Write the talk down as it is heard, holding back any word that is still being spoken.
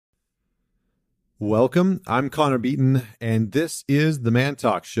Welcome. I'm Connor Beaton, and this is the Man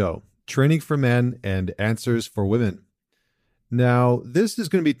Talk Show, training for men and answers for women. Now, this is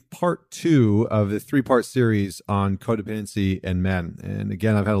going to be part 2 of the 3-part series on codependency and men. And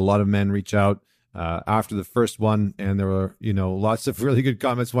again, I've had a lot of men reach out after the first one, and there were, lots of really good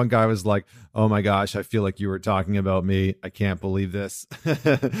comments. One guy was like, "Oh my gosh, I feel like you were talking about me. I can't believe this."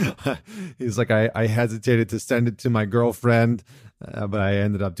 He's like, I hesitated to send it to my girlfriend, but I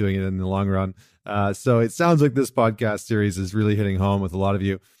ended up doing it in the long run. So it sounds like this podcast series is really hitting home with a lot of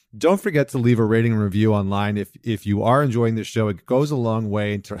you. Don't forget to leave a rating and review online. If you are enjoying this show, it goes a long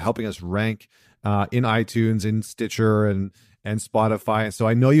way into helping us rank in iTunes, in Stitcher, and Spotify. And so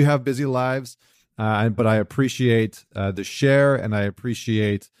I know you have busy lives, but I appreciate the share, and I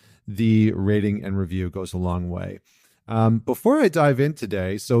appreciate the rating and review. It goes a long way. Before I dive in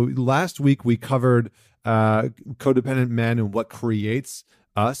today, so last week we covered codependent men and what creates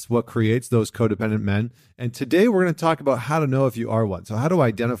those codependent men. And today we're going to talk about how to know if you are one. So how to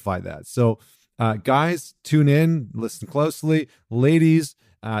identify that. So guys, tune in, listen closely. Ladies,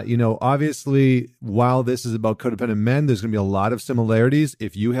 obviously, while this is about codependent men, there's going to be a lot of similarities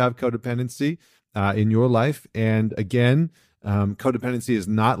if you have codependency in your life. And again, codependency is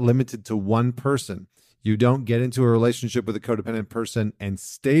not limited to one person. You don't get into a relationship with a codependent person and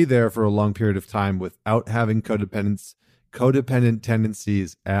stay there for a long period of time without having codependent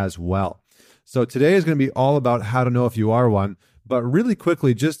tendencies as well. So today is going to be all about how to know if you are one. But really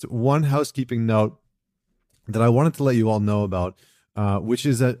quickly, just one housekeeping note that I wanted to let you all know about, which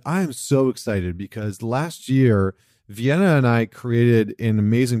is that I am so excited because last year, Vienna and I created an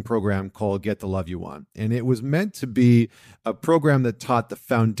amazing program called Get the Love You Want. And it was meant to be a program that taught the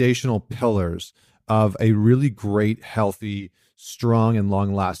foundational pillars of a really great, healthy, strong, and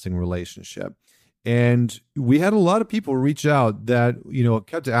long-lasting relationship. And we had a lot of people reach out that,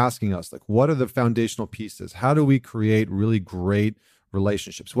 kept asking us, like, what are the foundational pieces? How do we create really great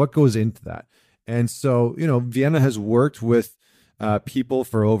relationships? What goes into that? And so, Vienna has worked with people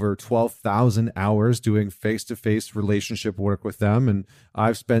for over 12,000 hours doing face-to-face relationship work with them. And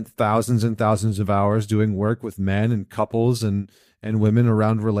I've spent thousands and thousands of hours doing work with men and couples and women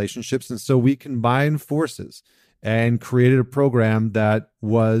around relationships. And so we combined forces and created a program that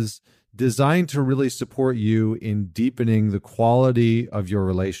was designed to really support you in deepening the quality of your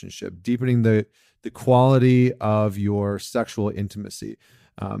relationship, deepening the quality of your sexual intimacy,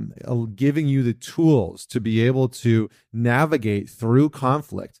 giving you the tools to be able to navigate through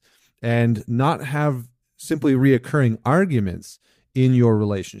conflict and not have simply reoccurring arguments in your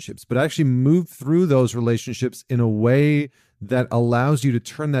relationships, but actually move through those relationships in a way that allows you to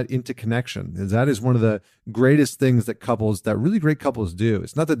turn that into connection. And that is one of the greatest things that really great couples do.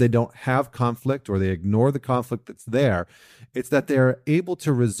 It's not that they don't have conflict or they ignore the conflict that's there. It's that they're able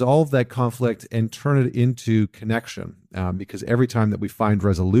to resolve that conflict and turn it into connection. Because every time that we find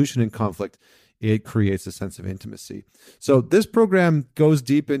resolution in conflict, it creates a sense of intimacy. So this program goes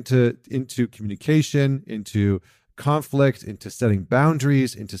deep into communication, into conflict, into setting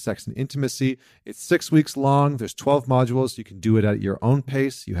boundaries, into sex and intimacy. It's 6 weeks long. There's 12 modules. You can do it at your own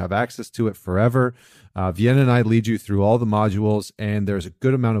pace. You have access to it forever. Vienna and I lead you through all the modules, and there's a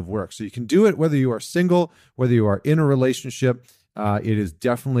good amount of work. So you can do it whether you are single, whether you are in a relationship. It is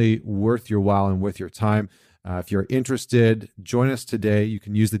definitely worth your while and worth your time. If you're interested, join us today. You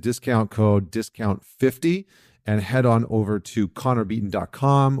can use the discount code DISCOUNT50 and head on over to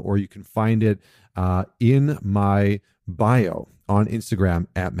connorbeaton.com, or you can find it in my bio on Instagram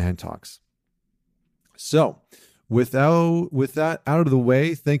at ManTalks. So with that out of the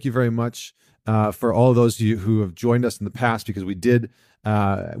way, thank you very much for all of those of you who have joined us in the past, because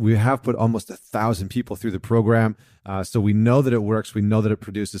we have put almost 1,000 people through the program. So we know that it works. We know that it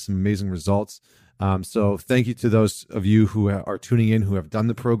produces some amazing results. So thank you to those of you who are tuning in, who have done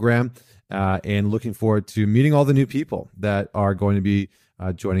the program, and looking forward to meeting all the new people that are going to be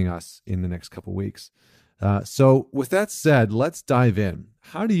joining us in the next couple weeks. So with that said, let's dive in.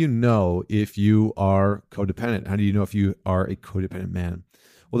 How do you know if you are codependent? How do you know if you are a codependent man?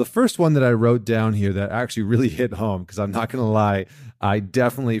 Well, the first one that I wrote down here that actually really hit home, because I'm not going to lie, I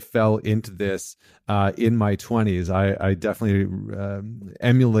definitely fell into this in my 20s. I definitely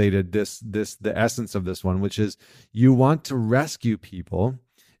emulated the essence of this one, which is you want to rescue people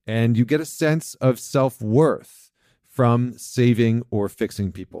and you get a sense of self-worth from saving or fixing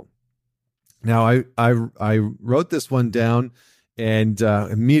people. Now, I wrote this one down, and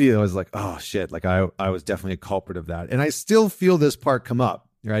immediately I was like, oh shit, like I was definitely a culprit of that. And I still feel this part come up,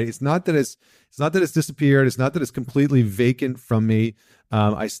 right? It's not that it's disappeared. It's not that it's completely vacant from me.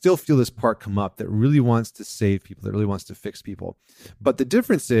 I still feel this part come up that really wants to save people, that really wants to fix people. But the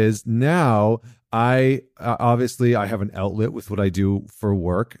difference is now I obviously I have an outlet with what I do for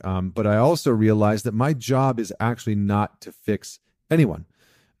work, but I also realize that my job is actually not to fix anyone.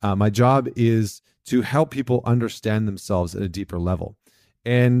 My job is to help people understand themselves at a deeper level.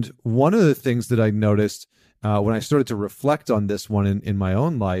 And one of the things that I noticed when I started to reflect on this one in my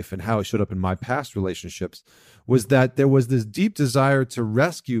own life and how it showed up in my past relationships was that there was this deep desire to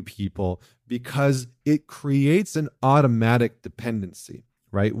rescue people because it creates an automatic dependency,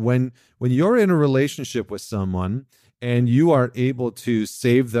 right? When you're in a relationship with someone and you are able to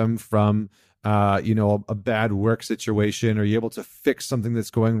save them from a bad work situation, or you're able to fix something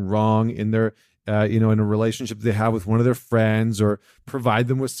that's going wrong in their in a relationship they have with one of their friends, or provide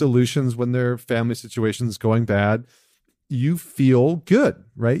them with solutions when their family situation is going bad, you feel good,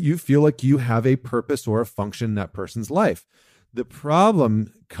 right? You feel like you have a purpose or a function in that person's life. The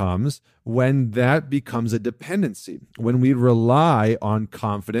problem comes when that becomes a dependency, when we rely on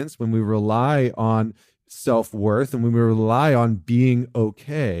confidence, when we rely on self-worth, and when we rely on being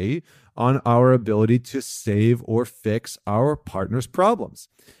okay on our ability to save or fix our partner's problems.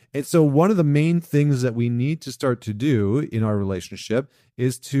 And so one of the main things that we need to start to do in our relationship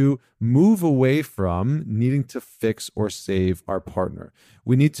is to move away from needing to fix or save our partner.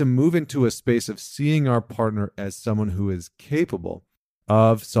 We need to move into a space of seeing our partner as someone who is capable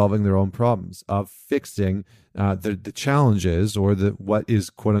of solving their own problems, of fixing the challenges or what is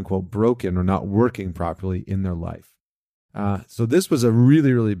quote unquote broken or not working properly in their life. So this was a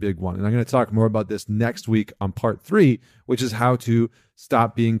really, really big one. And I'm going to talk more about this next week on part 3, which is how to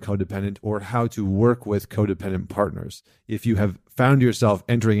stop being codependent, or how to work with codependent partners if you have found yourself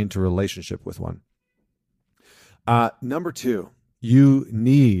entering into a relationship with one. Number 2, you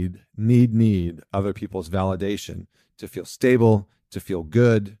need other people's validation to feel stable, to feel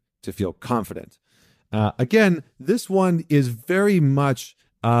good, to feel confident. Again, this one is very much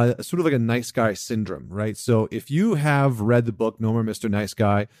sort of like a nice guy syndrome, right? So if you have read the book No More Mr. Nice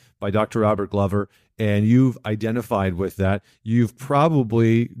Guy by Dr. Robert Glover, and you've identified with that, you've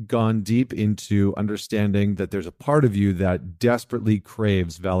probably gone deep into understanding that there's a part of you that desperately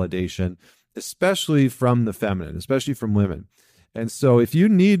craves validation, especially from the feminine, especially from women. And so if you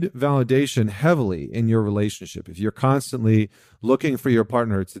need validation heavily in your relationship, if you're constantly looking for your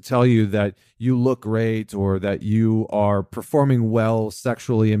partner to tell you that you look great, or that you are performing well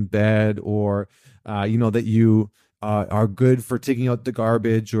sexually in bed, or that you are good for taking out the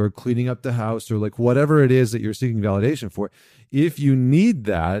garbage or cleaning up the house, or like whatever it is that you're seeking validation for, if you need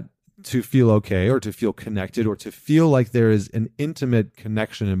that to feel okay, or to feel connected, or to feel like there is an intimate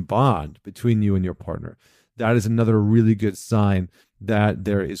connection and bond between you and your partner, that is another really good sign that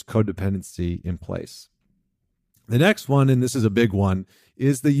there is codependency in place. The next one, and this is a big one,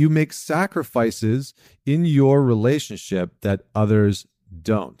 is that you make sacrifices in your relationship that others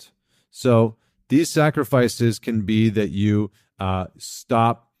don't. So these sacrifices can be that you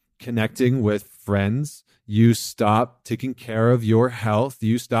stop connecting with friends, you stop taking care of your health,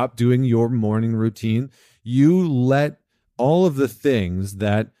 you stop doing your morning routine, you let all of the things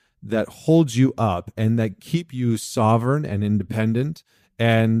that hold you up and that keep you sovereign and independent,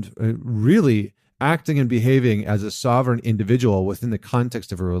 and really acting and behaving as a sovereign individual within the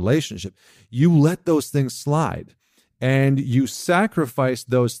context of a relationship, you let those things slide. And you sacrifice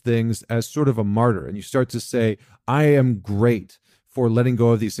those things as sort of a martyr. And you start to say, I am great for letting go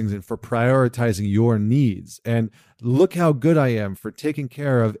of these things and for prioritizing your needs. And look how good I am for taking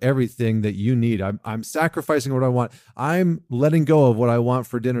care of everything that you need. I'm sacrificing what I want. I'm letting go of what I want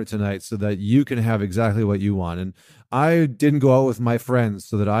for dinner tonight so that you can have exactly what you want. And I didn't go out with my friends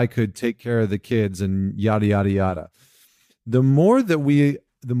so that I could take care of the kids, and yada, yada, yada. The more that we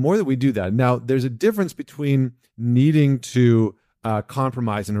do that, now there's a difference between needing to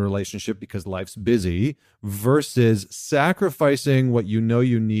compromise in a relationship because life's busy, versus sacrificing what you know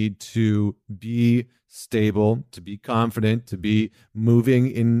you need to be stable, to be confident, to be moving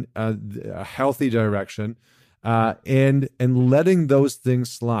in a healthy direction, and letting those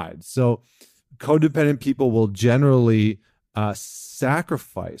things slide. So codependent people will generally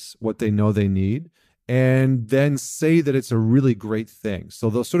sacrifice what they know they need, and then say that it's a really great thing. So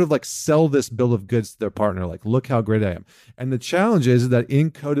they'll sort of like sell this bill of goods to their partner, like, look how great I am. And the challenge is that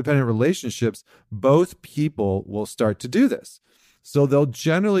in codependent relationships, both people will start to do this. So they'll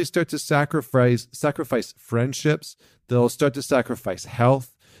generally start to sacrifice friendships. They'll start to sacrifice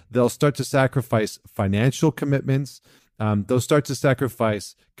health. They'll start to sacrifice financial commitments. They'll start to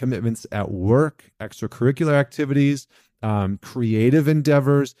sacrifice commitments at work, extracurricular activities, creative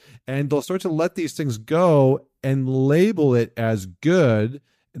endeavors, and they'll start to let these things go and label it as good,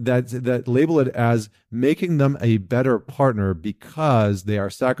 that label it as making them a better partner because they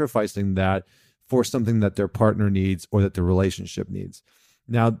are sacrificing that for something that their partner needs or that the relationship needs.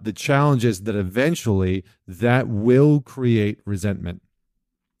 Now, the challenge is that eventually that will create resentment.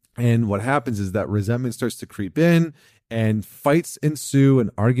 And what happens is that resentment starts to creep in and fights ensue and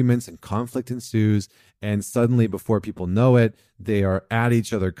arguments and conflict ensues. And suddenly, before people know it, they are at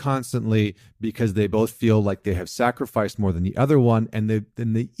each other constantly because they both feel like they have sacrificed more than the other one. And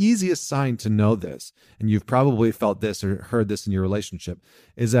the easiest sign to know this, and you've probably felt this or heard this in your relationship,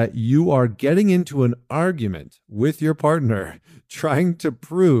 is that you are getting into an argument with your partner, trying to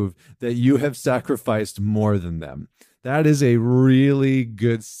prove that you have sacrificed more than them. That is a really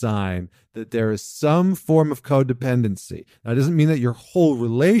good sign that there is some form of codependency. That doesn't mean that your whole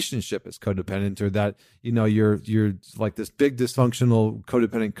relationship is codependent or that, you're like this big dysfunctional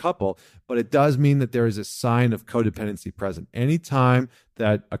codependent couple, but it does mean that there is a sign of codependency present. Anytime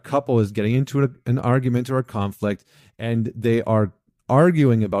that a couple is getting into an argument or a conflict and they are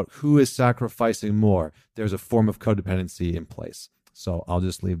arguing about who is sacrificing more, there's a form of codependency in place. So I'll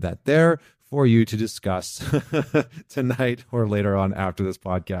just leave that there for you to discuss tonight or later on after this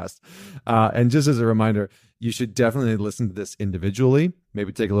podcast. And just as a reminder, you should definitely listen to this individually,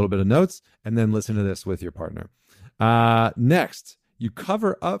 maybe take a little bit of notes, and then listen to this with your partner. Next, you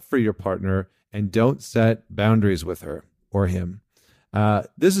cover up for your partner and don't set boundaries with her or him.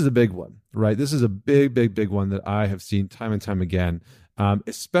 This is a big one, right? This is a big one that I have seen time and time again,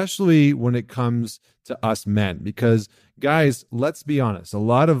 especially when it comes to us men. Because guys, let's be honest, a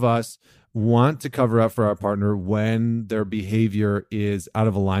lot of us want to cover up for our partner when their behavior is out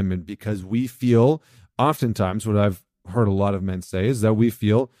of alignment because we feel, oftentimes what I've heard a lot of men say is that we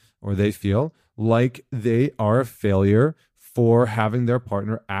feel, or they feel, like they are a failure for having their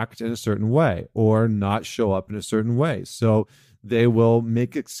partner act in a certain way or not show up in a certain way. So they will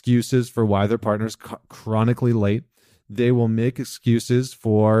make excuses for why their partner's chronically late. They will make excuses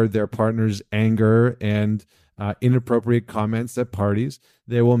for their partner's anger and inappropriate comments at parties.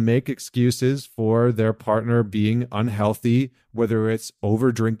 They will make excuses for their partner being unhealthy, whether it's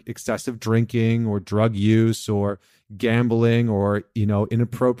excessive drinking or drug use or gambling or,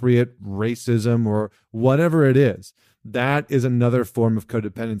 inappropriate racism or whatever it is. That is another form of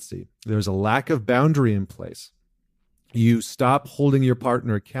codependency. There's a lack of boundary in place. You stop holding your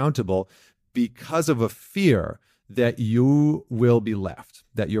partner accountable because of a fear that you will be left,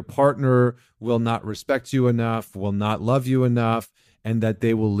 that your partner will not respect you enough, will not love you enough, and that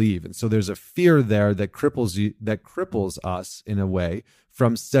they will leave. And so there's a fear there that cripples us in a way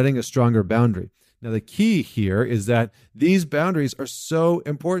from setting a stronger boundary. Now, the key here is that these boundaries are so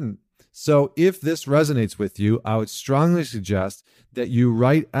important. So if this resonates with you, I would strongly suggest that you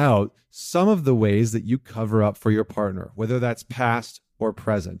write out some of the ways that you cover up for your partner, whether that's past or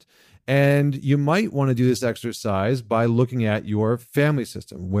present. And you might want to do this exercise by looking at your family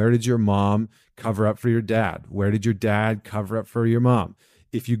system. Where did your mom cover up for your dad? Where did your dad cover up for your mom?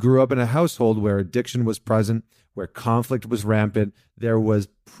 If you grew up in a household where addiction was present, where conflict was rampant, there was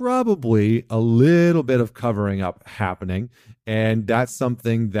probably a little bit of covering up happening. And that's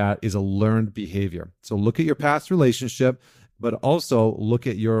something that is a learned behavior. So look at your past relationship, but also look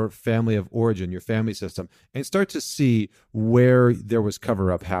at your family of origin, your family system, and start to see where there was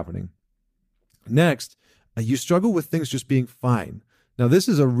cover up happening. Next, you struggle with things just being fine. Now, this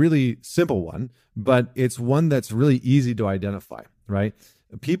is a really simple one, but it's one that's really easy to identify, right?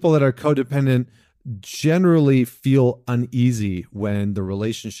 People that are codependent generally feel uneasy when the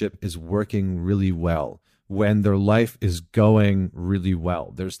relationship is working really well, when their life is going really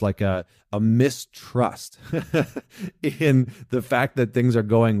well. There's like a mistrust in the fact that things are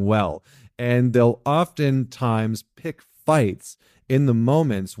going well. And they'll oftentimes pick fights in the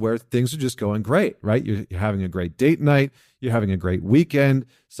moments where things are just going great, right? You're having a great date night. You're having a great weekend.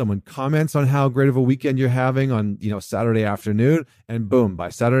 Someone comments on how great of a weekend you're having on, Saturday afternoon, and boom, by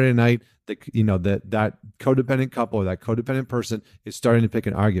Saturday night, that codependent couple or that codependent person is starting to pick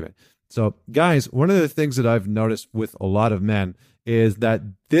an argument. So guys, one of the things that I've noticed with a lot of men is that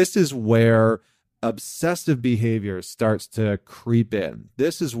this is where obsessive behavior starts to creep in.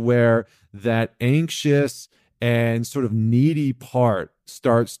 This is where that anxious and sort of needy part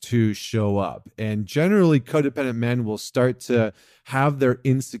starts to show up. And generally, codependent men will start to have their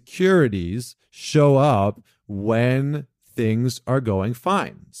insecurities show up when things are going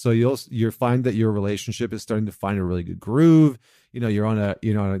fine. So you'll find that your relationship is starting to find a really good groove.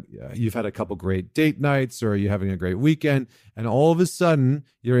 You've had a couple great date nights, or you're having a great weekend, and all of a sudden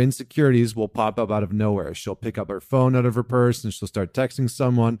your insecurities will pop up out of nowhere. She'll pick up her phone out of her purse and she'll start texting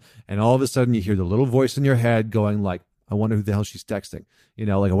someone, and all of a sudden you hear the little voice in your head going like, I wonder who the hell she's texting.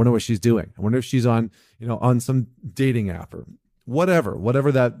 I wonder what she's doing. I wonder if she's on some dating app or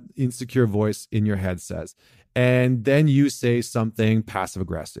whatever that insecure voice in your head says. And then you say something passive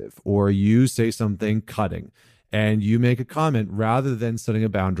aggressive, or you say something cutting, and you make a comment rather than setting a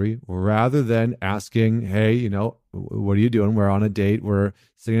boundary, rather than asking, hey, what are you doing? We're on a date. We're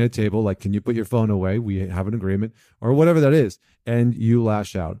sitting at a table. Like, can you put your phone away? We have an agreement, or whatever that is. And you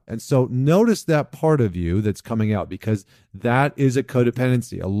lash out. And so notice that part of you that's coming out, because that is a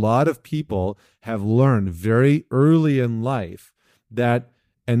codependency. A lot of people have learned very early in life that,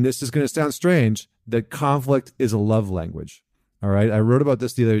 and this is going to sound strange, that conflict is a love language. All right. I wrote about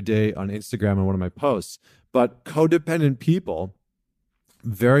this the other day on Instagram in one of my posts, but codependent people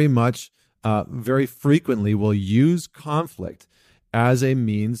very frequently will use conflict as a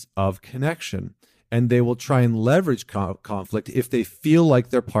means of connection. And they will try and leverage conflict if they feel like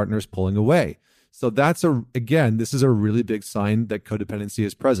their partner's pulling away. So this is a really big sign that codependency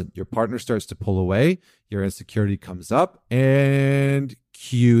is present. Your partner starts to pull away, your insecurity comes up, and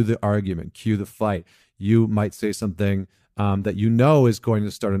cue the argument, cue the fight. You might say something that is going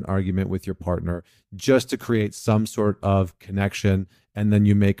to start an argument with your partner just to create some sort of connection, and then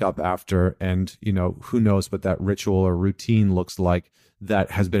you make up after, and who knows what that ritual or routine looks like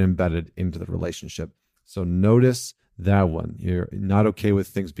that has been embedded into the relationship. So notice that one. You're not okay with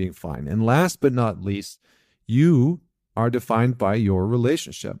things being fine. And last but not least, you are defined by your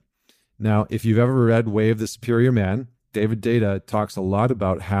relationship. Now, if you've ever read Way of the Superior Man, David Deida talks a lot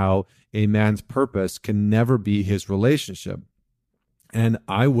about how a man's purpose can never be his relationship. And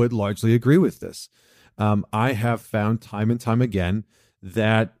I would largely agree with this. I have found time and time again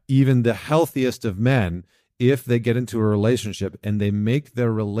that even the healthiest of men, if they get into a relationship and they make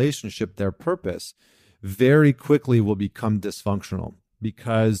their relationship their purpose, very quickly will become dysfunctional,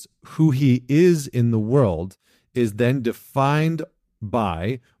 because who he is in the world is then defined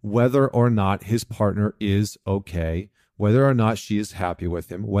by whether or not his partner is okay, whether or not she is happy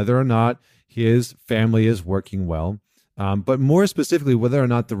with him, whether or not his family is working well, but more specifically, whether or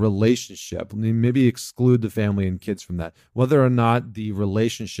not the relationship, maybe exclude the family and kids from that, whether or not the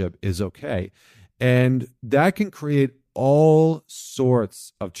relationship is okay. And that can create all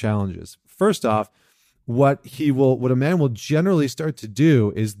sorts of challenges. First off, what a man will generally start to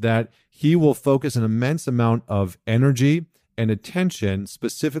do is that he will focus an immense amount of energy and attention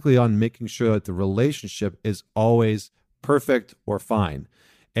specifically on making sure that the relationship is always perfect or fine.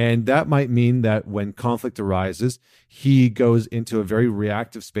 And that might mean that when conflict arises, he goes into a very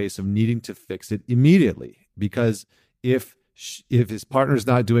reactive space of needing to fix it immediately. Because if his partner's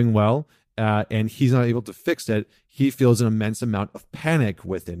not doing well and he's not able to fix it, he feels an immense amount of panic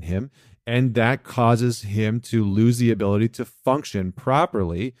within him. And that causes him to lose the ability to function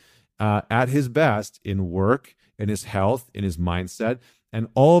properly at his best in work, in his health, in his mindset. And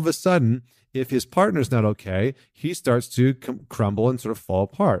all of a sudden, if his partner's not okay, he starts to crumble and sort of fall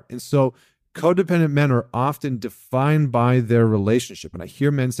apart. And so codependent men are often defined by their relationship. And I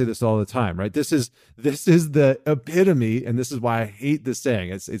hear men say this all the time, right? This is the epitome, and this is why I hate this saying.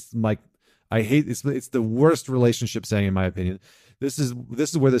 It's the worst relationship saying, in my opinion. This is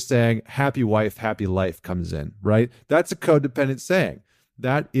where the saying "happy wife, happy life" comes in, right? That's a codependent saying.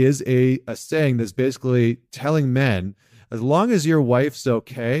 That is a saying that's basically telling men, as long as your wife's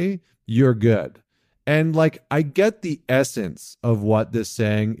okay, you're good. And I get the essence of what this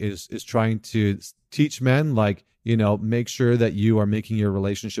saying is trying to teach men, make sure that you are making your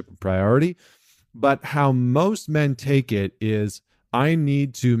relationship a priority. But how most men take it is, I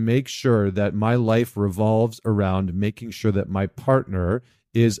need to make sure that my life revolves around making sure that my partner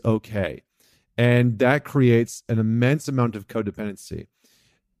is okay. And that creates an immense amount of codependency.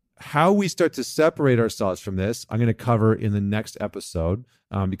 How we start to separate ourselves from this, I'm going to cover in the next episode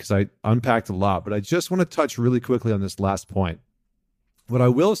because I unpacked a lot, but I just want to touch really quickly on this last point. What I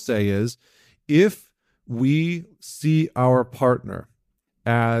will say is, if we see our partner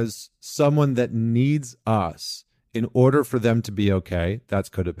as someone that needs us in order for them to be okay, that's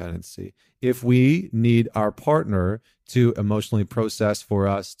codependency. If we need our partner to emotionally process for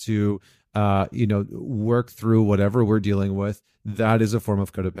us, to work through whatever we're dealing with, that is a form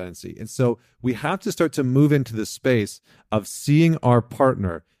of codependency. And so we have to start to move into the space of seeing our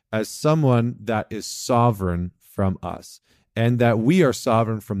partner as someone that is sovereign from us, and that we are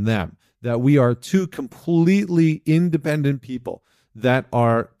sovereign from them, that we are two completely independent people that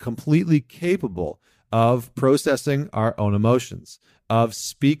are completely capable of processing our own emotions, of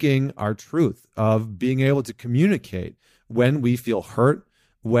speaking our truth, of being able to communicate when we feel hurt,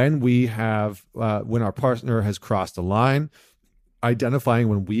 when we have, when our partner has crossed a line, identifying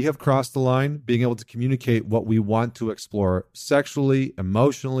when we have crossed the line, being able to communicate what we want to explore sexually,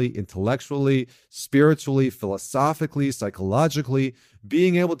 emotionally, intellectually, spiritually, philosophically, psychologically,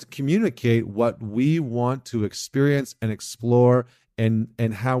 being able to communicate what we want to experience and explore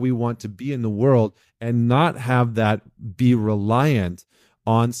and how we want to be in the world, and not have that be reliant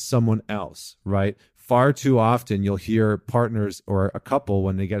on someone else, right? Far too often you'll hear partners or a couple,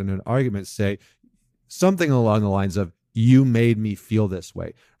 when they get in an argument, say something along the lines of, you made me feel this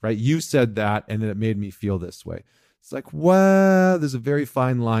way, right? You said that, and then it made me feel this way. It's like, well, there's a very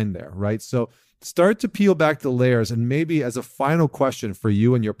fine line there, right? So start to peel back the layers, and maybe as a final question for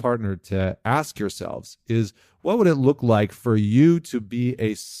you and your partner to ask yourselves is, what would it look like for you to be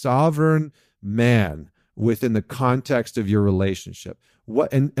a sovereign man within the context of your relationship?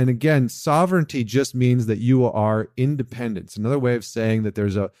 And again, sovereignty just means that you are independent. It's another way of saying that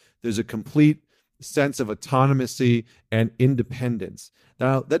there's a complete sense of autonomy and independence.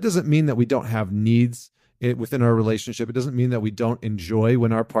 Now, that doesn't mean that we don't have needs within our relationship. It doesn't mean that we don't enjoy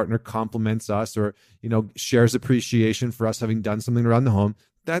when our partner compliments us or, shares appreciation for us having done something around the home.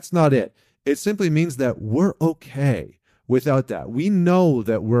 That's not it. It simply means that we're okay without that. We know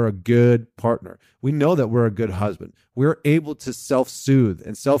that we're a good partner. We know that we're a good husband. We're able to self-soothe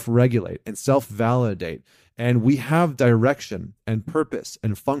and self-regulate and self-validate. And we have direction and purpose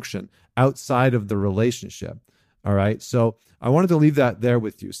and function outside of the relationship. All right. So I wanted to leave that there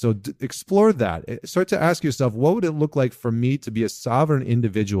with you. So explore that. Start to ask yourself, what would it look like for me to be a sovereign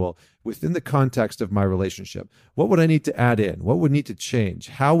individual within the context of my relationship? What would I need to add in? What would need to change?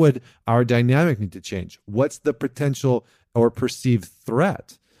 How would our dynamic need to change? What's the potential or perceived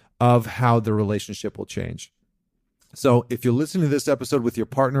threat of how the relationship will change? So if you're listening to this episode with your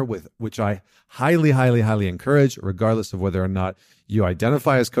partner, which I highly, highly, highly encourage, regardless of whether or not you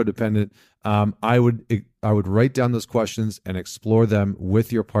identify as codependent, I would write down those questions and explore them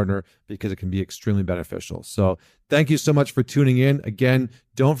with your partner, because it can be extremely beneficial. So thank you so much for tuning in. Again,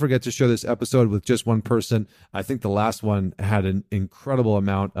 don't forget to share this episode with just one person. I think the last one had an incredible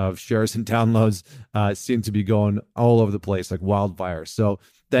amount of shares and downloads. It seemed to be going all over the place like wildfire. So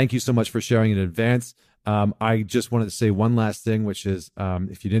thank you so much for sharing in advance. I just wanted to say one last thing, which is,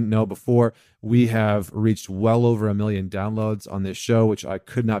 if you didn't know before, we have reached well over 1 million downloads on this show, which I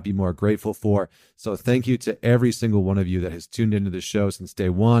could not be more grateful for. So thank you to every single one of you that has tuned into the show since day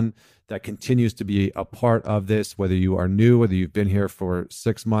one, that continues to be a part of this, whether you are new, whether you've been here for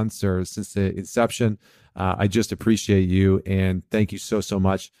 6 months or since the inception. I just appreciate you, and thank you so, so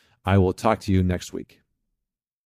much. I will talk to you next week.